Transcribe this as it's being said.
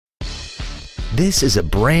This is a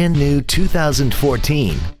brand new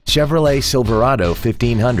 2014 Chevrolet Silverado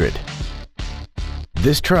 1500.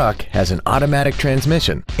 This truck has an automatic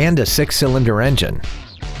transmission and a 6-cylinder engine.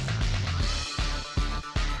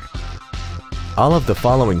 All of the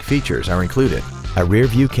following features are included: a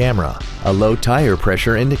rear-view camera, a low tire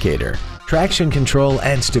pressure indicator, traction control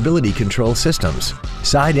and stability control systems,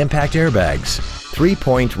 side impact airbags,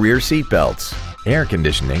 3-point rear seat belts, air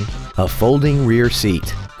conditioning, a folding rear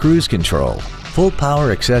seat, cruise control, full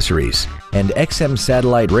power accessories, and XM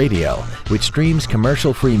satellite radio, which streams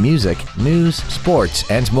commercial-free music, news, sports,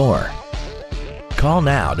 and more. Call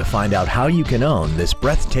now to find out how you can own this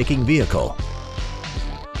breathtaking vehicle.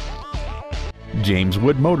 James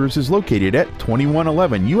Wood Motors is located at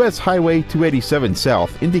 2111 US Highway 287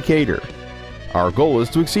 South in Decatur. Our goal is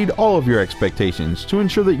to exceed all of your expectations to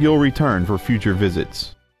ensure that you'll return for future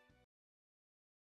visits.